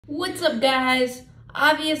What's up, guys?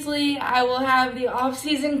 Obviously, I will have the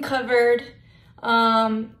off-season covered.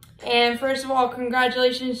 And first of all,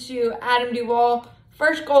 congratulations to Adam Duvall,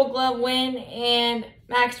 first Gold Glove win, and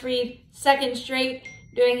Max Fried, second straight,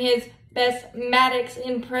 doing his best Maddox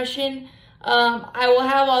impression. I will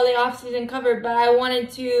have all the off-season covered, but I wanted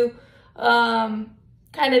to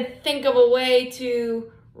kind of think of a way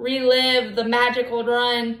to relive the magical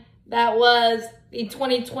run that was the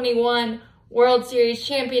 2021 World Series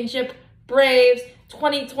Championship. Braves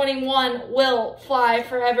 2021 will fly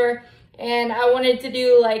forever. And I wanted to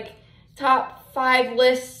do like top 5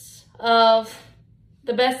 lists of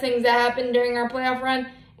the best things that happened during our playoff run.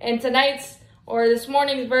 And tonight's or this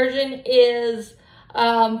morning's version is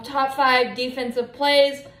top 5 defensive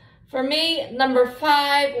plays. For me, number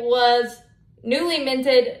 5 was newly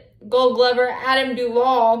minted Gold Glover Adam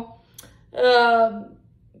Duvall.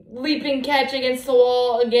 Leaping catch against the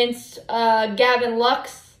wall against Gavin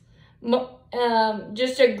Lux.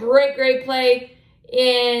 Just a great play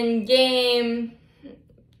in Game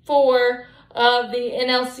 4 of the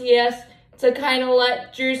NLCS to kind of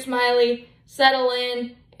let Drew Smyly settle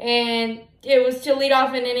in. And it was to lead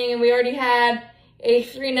off an inning, and we already had a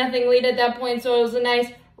 3-0 lead at that point. So it was a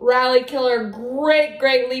nice rally killer.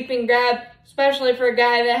 Great leaping grab, especially for a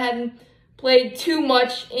guy that hadn't played too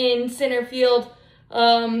much in center field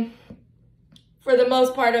for the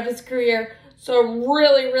most part of his career. So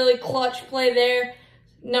really clutch play there.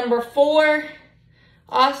 Number 4,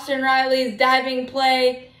 Austin Riley's diving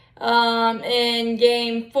play in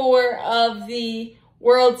Game 4 of the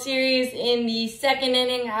World Series in the second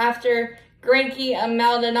inning after Greinke and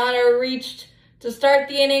Maldonado reached to start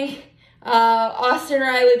the inning. Austin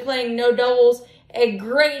Riley playing no doubles. A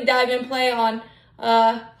great diving play on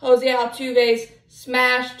Jose Altuve's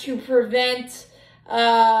smash to prevent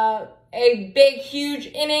a big, huge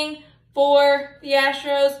inning for the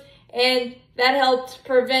Astros, and that helped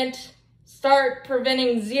start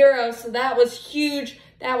preventing zeros. So that was huge.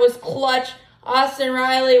 That was clutch. Austin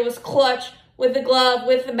Riley was clutch with the glove,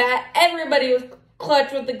 with the bat. Everybody was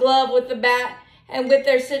clutch with the glove, with the bat, and with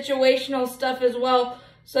their situational stuff as well.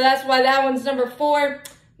 So that's why that one's number 4.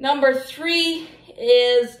 Number 3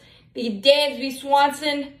 is the Dansby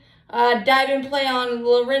Swanson diving play on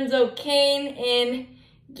Lorenzo Cain in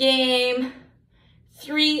Game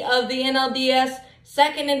 3 of the NLDS.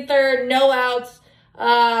 Second and third, no outs.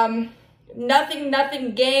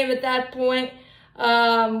 Nothing game at that point.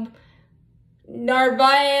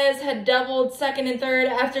 Narvaez had doubled second and third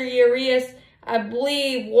after Urias, I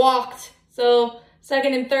believe, walked. So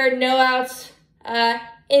second and third, no outs.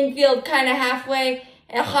 Infield kind of halfway.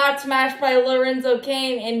 A hot smash by Lorenzo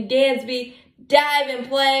Cain, and Dansby dive and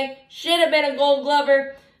play. Should have been a Gold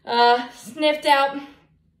Glover. Sniffed out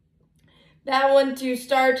that one to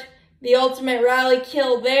start the ultimate rally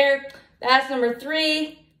kill there. That's number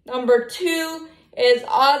 3. Number 2 is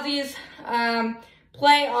Ozzy's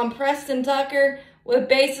play on Preston Tucker with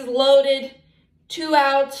bases loaded, 2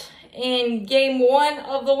 outs in Game 1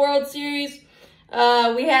 of the World Series.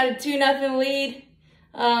 We had a 2-0 lead,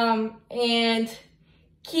 and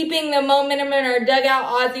keeping the momentum in our dugout,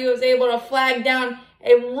 Ozzy was able to flag down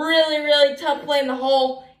a really tough play in the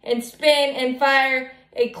hole and spin and fire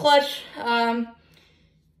a clutch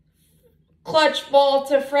ball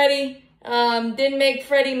to Freddie. Didn't make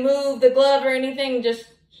Freddie move the glove or anything, just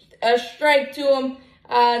a strike to him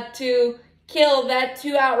to kill that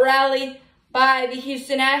 2-out rally by the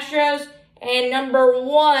Houston Astros. And number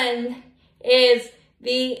 1 is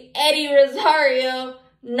the Eddie Rosario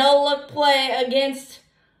no-look play against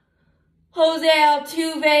Jose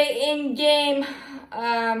Altuve in Game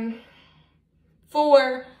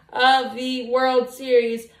 4 of the World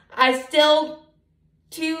Series. I still,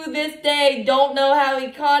 to this day, don't know how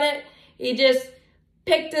he caught it. He just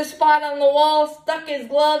picked a spot on the wall, stuck his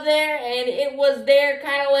glove there, and it was there,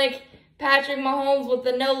 kind of like Patrick Mahomes with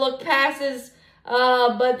the no-look passes,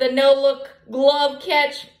 but the no-look glove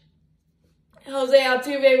catch. Jose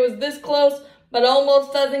Altuve was this close, but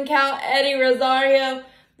almost doesn't count. Eddie Rosario,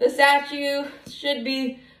 the statue should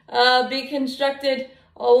be constructed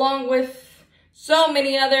along with so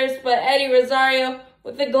many others, but Eddie Rosario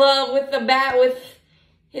with the glove, with the bat, with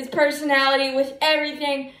his personality, with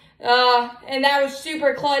everything. And that was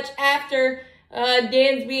super clutch after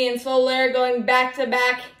Dansby and Soler going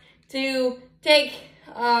back-to-back to take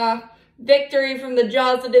victory from the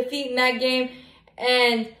jaws of defeat in that game.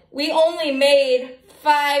 And we only made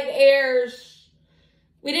 5 errors.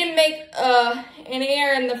 We didn't make an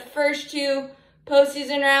error in the first 2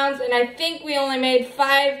 postseason rounds, and I think we only made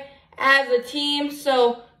 5 as a team.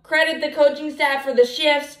 So credit the coaching staff for the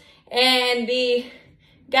shifts and the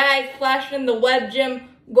guys flashing the web gym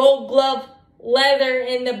Gold Glove leather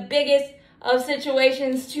in the biggest of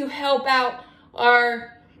situations to help out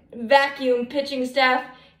our vacuum pitching staff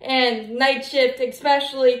and night shift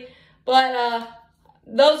especially. But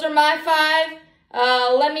those are my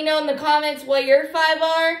 5. Let me know in the comments what your 5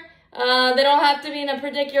 are. They don't have to be in a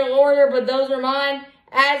particular order, but those are mine.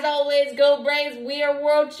 As always, go Braves. We are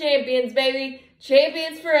world champions, baby.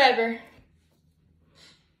 Champions forever.